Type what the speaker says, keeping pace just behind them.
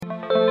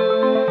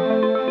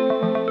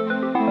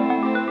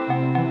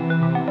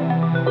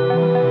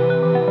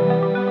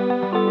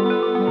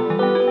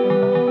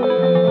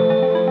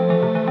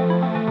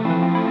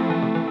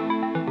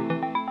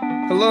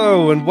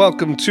and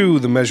welcome to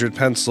The Measured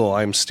Pencil.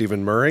 I'm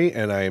Stephen Murray,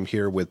 and I am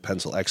here with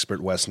pencil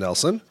expert Wes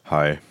Nelson.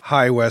 Hi.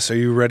 Hi, Wes. Are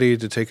you ready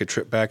to take a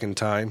trip back in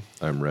time?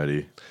 I'm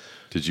ready.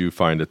 Did you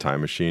find a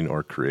time machine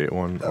or create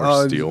one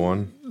or steal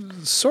one?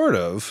 Sort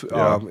of.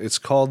 Yeah. It's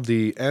called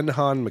the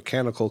Enhon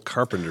Mechanical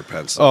Carpenter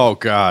Pencil. Oh,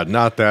 God,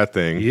 not that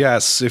thing.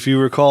 Yes, if you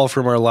recall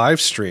from our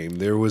live stream,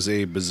 there was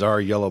a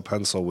bizarre yellow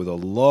pencil with a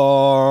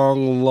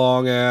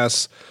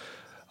long-ass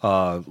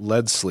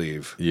lead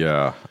sleeve.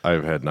 Yeah,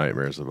 I've had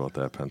nightmares about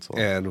that pencil.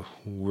 And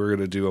we're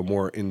going to do a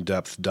more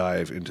in-depth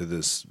dive into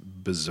this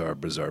bizarre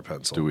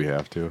pencil. Do we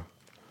have to?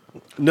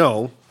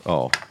 No.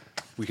 Oh,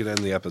 We can end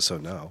the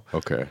episode now.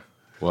 okay.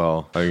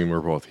 Well, I mean, we're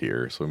both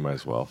here, so we might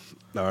as well.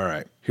 All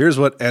right. Here's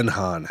what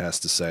Enhon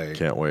has to say.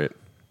 Can't wait.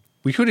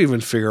 We couldn't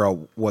even figure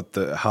out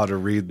how to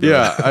read the...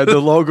 Yeah, the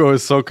logo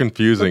is so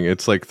confusing.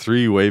 It's like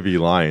three wavy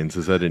lines.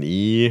 Is that an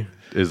E?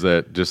 Is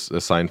that just a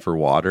sign for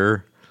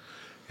water?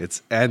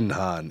 It's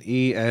Enhon,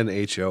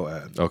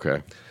 E-N-H-O-N.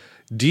 Okay.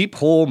 Deep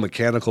hole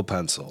mechanical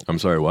pencil. I'm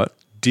sorry, what?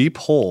 Deep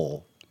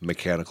hole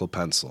mechanical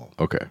pencil.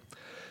 Okay.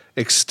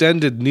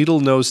 Extended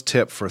needle nose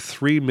tip for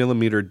 3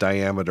 millimeter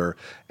diameter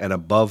and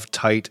above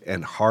tight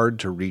and hard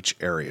to reach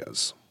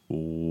areas.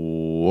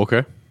 Ooh,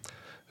 okay.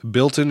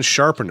 Built-in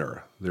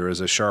sharpener. There is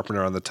a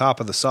sharpener on the top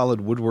of the solid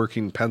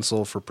woodworking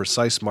pencil for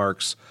precise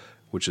marks,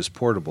 which is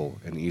portable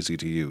and easy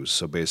to use,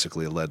 so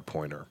basically a lead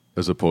pointer.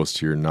 As opposed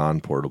to your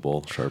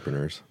non-portable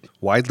sharpeners.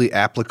 Widely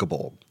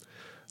applicable.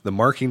 The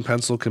marking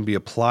pencil can be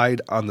applied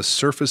on the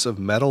surface of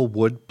metal,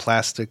 wood,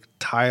 plastic,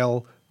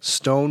 tile,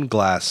 stone,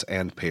 glass,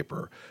 and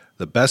paper.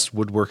 The best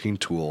woodworking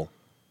tool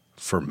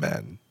for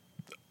men.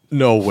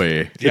 No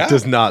way. Yeah. It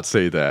does not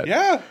say that.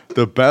 Yeah.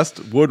 The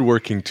best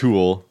woodworking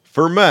tool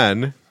for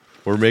men.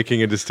 We're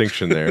making a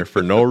distinction there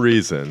for no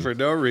reason. For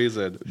no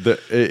reason. It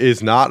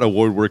is not a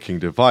woodworking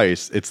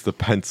device. It's the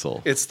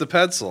pencil. It's the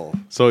pencil.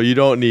 So you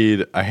don't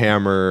need a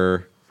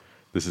hammer.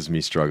 This is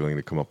me struggling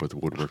to come up with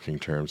woodworking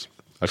terms.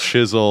 A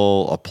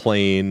chisel, a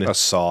plane. A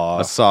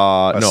saw. A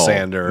saw. A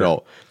sander.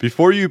 No.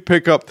 Before you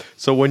pick up,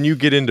 so when you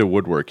get into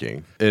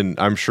woodworking, and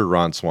I'm sure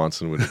Ron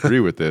Swanson would agree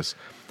with this,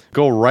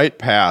 go right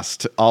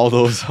past all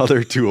those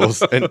other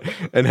tools and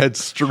head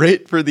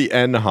straight for the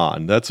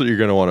Enhon. That's what you're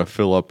going to want to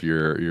fill up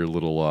your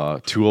little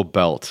tool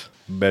belt.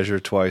 Measure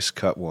twice,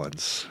 cut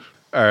once.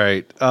 All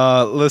right.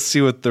 Let's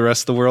see what the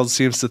rest of the world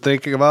seems to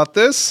think about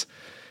this.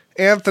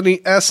 Anthony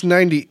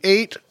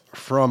S98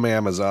 from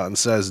Amazon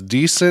says,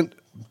 decent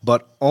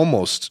but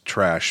almost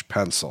trash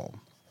pencil.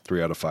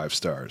 3 out of 5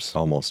 stars.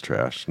 Almost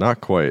trash.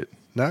 Not quite.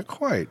 Not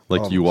quite.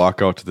 Like almost. You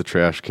walk out to the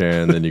trash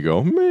can, then you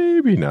go,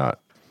 maybe not.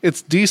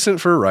 It's decent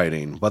for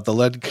writing, but the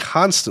lead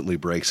constantly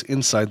breaks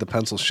inside the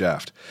pencil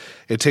shaft.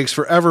 It takes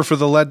forever for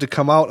the lead to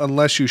come out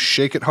unless you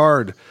shake it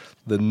hard.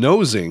 The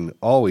nosing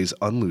always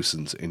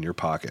unloosens in your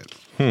pocket.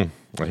 I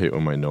hate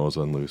when my nose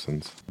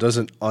unloosens.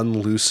 Doesn't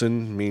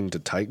unloosen mean to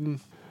tighten?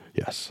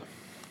 Yes.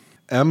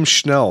 M.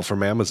 Schnell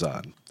from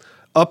Amazon.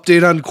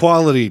 Update on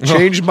quality.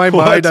 Changed my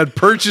mind on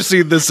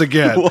purchasing this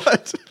again.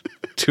 What?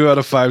 2 out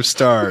of 5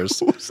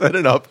 stars. Was that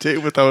an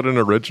update without an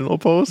original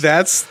post?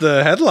 That's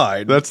the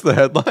headline. That's the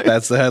headline?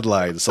 That's the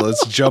headline. So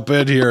let's jump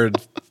in here and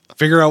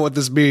figure out what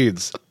this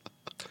means.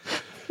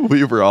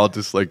 We were all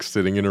just like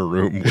sitting in a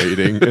room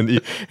waiting, and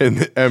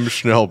the M.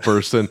 Schnell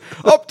person,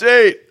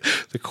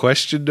 update! The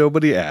question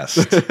nobody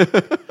asked.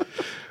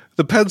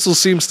 The pencil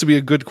seems to be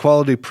a good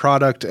quality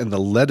product, and the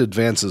lead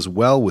advances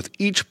well with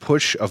each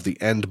push of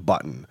the end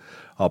button.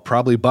 I'll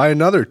probably buy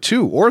another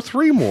 2 or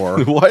 3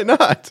 more Why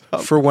not?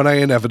 for when I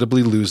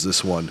inevitably lose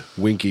this one.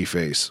 Winky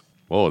face.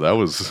 Whoa, that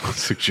was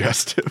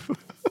suggestive.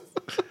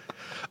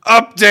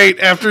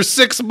 Update after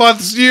 6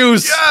 months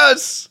use.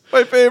 Yes!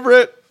 My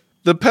favorite.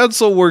 The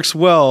pencil works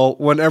well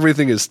when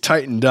everything is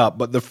tightened up,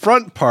 but the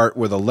front part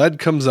where the lead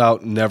comes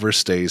out never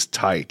stays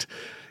tight.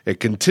 It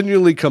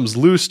continually comes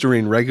loose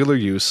during regular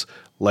use,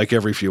 like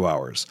every few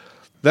hours.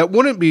 That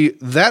wouldn't be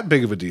that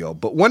big of a deal,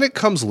 but when it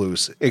comes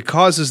loose, it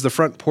causes the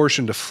front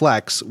portion to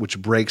flex,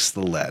 which breaks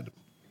the lead.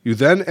 You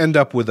then end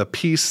up with a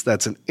piece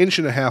that's 1.5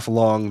 inches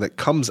long that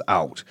comes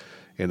out.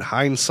 In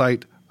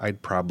hindsight,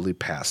 I'd probably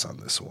pass on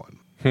this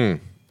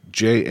one.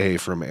 J.A.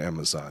 from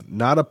Amazon.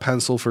 Not a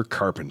pencil for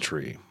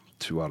carpentry.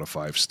 2 out of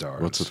 5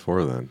 stars. What's it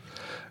for then?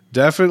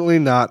 Definitely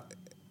not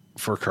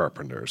for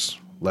carpenters.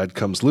 Lead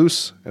comes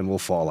loose and will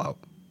fall out.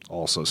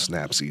 Also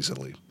snaps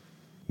easily.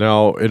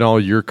 Now, in all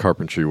your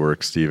carpentry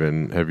work,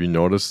 Stephen, have you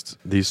noticed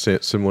these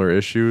similar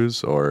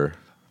issues, or?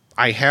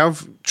 I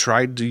have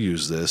tried to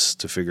use this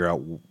to figure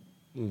out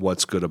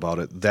what's good about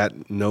it.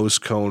 That nose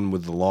cone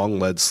with the long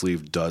lead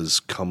sleeve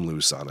does come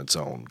loose on its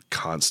own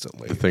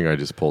constantly. The thing I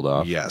just pulled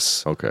off?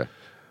 Yes. Okay.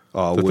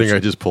 The thing I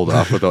just pulled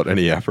off without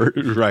any effort?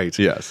 Right.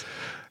 Yes.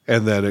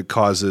 And then it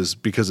causes,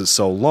 because it's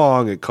so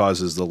long, it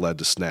causes the lead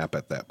to snap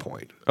at that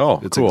point.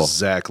 Oh, it's cool.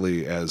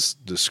 exactly as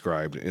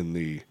described in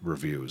the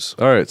reviews.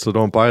 All right, so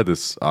don't buy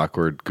this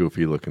awkward,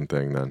 goofy-looking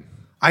thing then.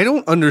 I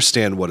don't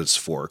understand what it's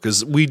for,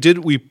 because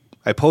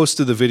I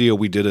posted the video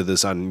we did of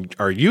this on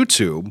our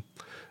YouTube,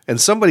 and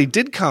somebody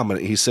did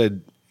comment. He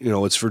said,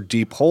 it's for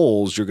deep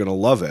holes. You're going to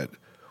love it.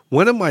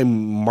 When am I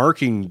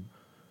marking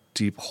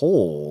deep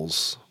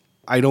holes.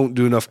 I don't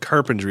do enough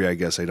carpentry, I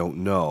guess. I don't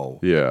know.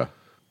 Yeah.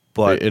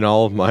 But in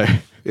all of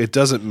my... it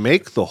doesn't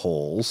make the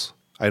holes.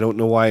 I don't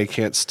know why I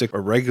can't stick a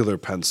regular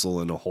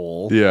pencil in a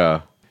hole.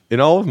 Yeah. In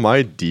all of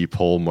my deep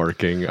hole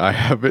marking, I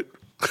haven't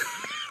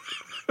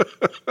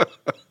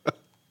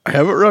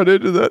run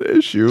into that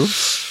issue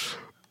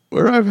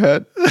where I've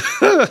had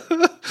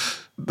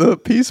the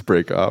piece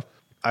break off.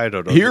 I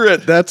don't know. Here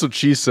at That's What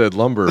She Said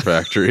Lumber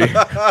Factory,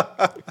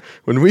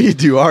 when we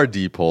do our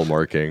deep hole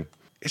marking,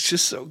 it's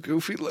just so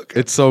goofy looking.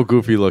 it's so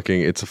goofy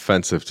looking. It's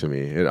offensive to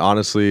me. And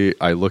honestly,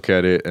 I look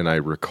at it and I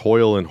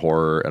recoil in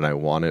horror and I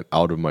want it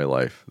out of my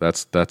life.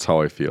 That's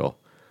how I feel.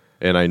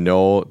 And I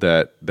know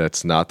that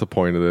that's not the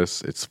point of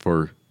this. It's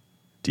for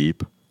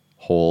deep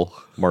hole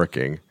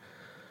marking.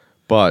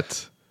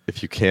 But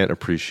if you can't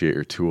appreciate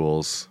your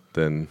tools,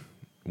 then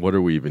what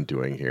are we even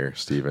doing here,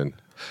 Stephen?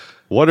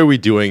 What are we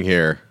doing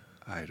here?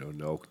 I don't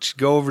know.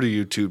 Go over to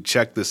YouTube.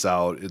 Check this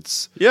out.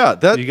 You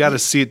got to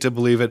see it to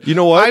believe it. You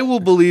know what? I will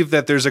believe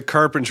that there's a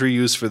carpentry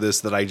use for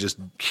this that I just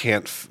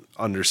can't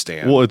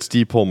understand. Well, it's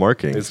deep hole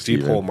marking. It's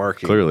deep hole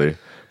marking. Clearly.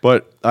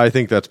 But I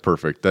think that's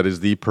perfect. That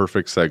is the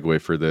perfect segue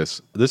for this.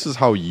 This is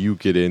how you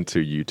get into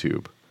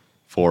YouTube.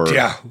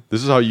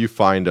 This is how you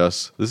find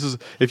us. This is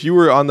if you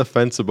were on the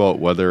fence about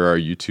whether our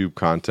YouTube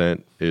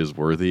content is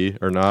worthy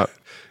or not,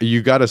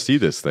 you got to see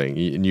this thing,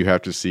 and you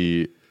have to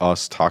see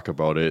us talk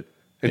about it.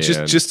 And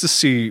just to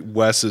see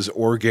Wes's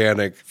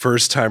organic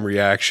first time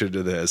reaction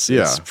to this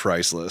is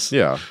priceless.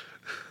 Yeah.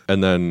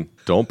 And then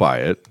don't buy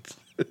it.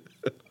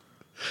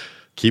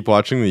 Keep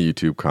watching the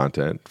YouTube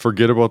content.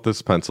 Forget about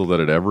this pencil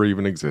that it ever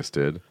even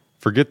existed.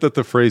 Forget that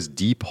the phrase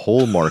deep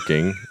hole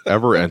marking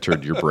ever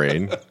entered your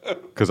brain,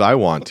 because I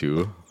want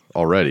to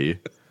already.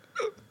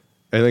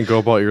 And then go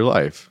about your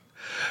life.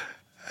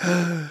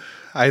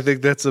 I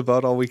think that's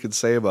about all we can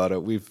say about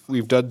it.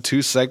 We've done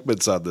 2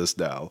 segments on this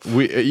now.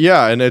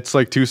 And it's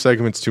like 2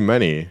 segments too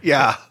many.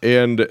 Yeah.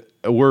 And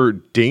we're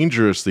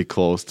dangerously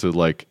close to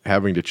like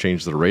having to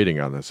change the rating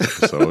on this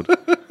episode.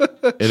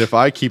 And if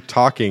I keep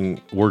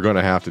talking, we're going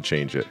to have to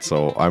change it.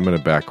 So I'm going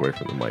to back away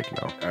from the mic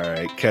now. All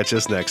right. Catch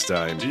us next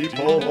time. Deep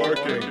hole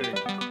marking.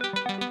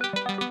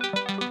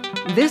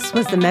 This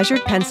was The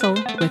Measured Pencil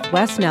with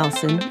Wes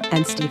Nelson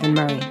and Stephen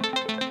Murray.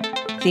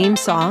 Theme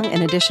song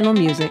and additional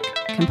music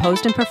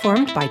composed and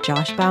performed by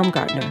Josh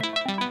Baumgartner.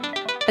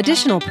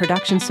 Additional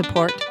production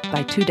support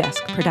by Two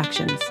Desk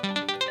Productions.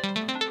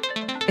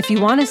 If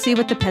you want to see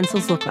what the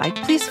pencils look like,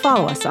 please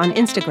follow us on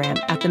Instagram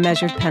at The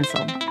Measured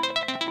Pencil.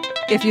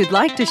 If you'd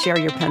like to share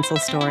your pencil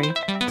story,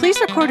 please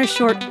record a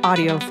short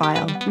audio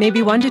file,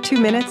 maybe 1 to 2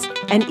 minutes,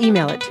 and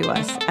email it to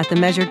us at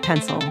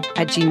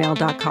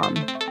themeasuredpencil@gmail.com.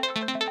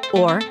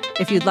 Or,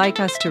 if you'd like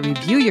us to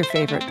review your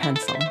favorite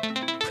pencil,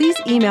 please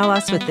email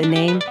us with the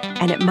name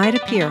and it might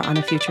appear on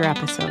a future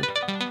episode.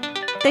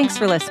 Thanks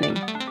for listening.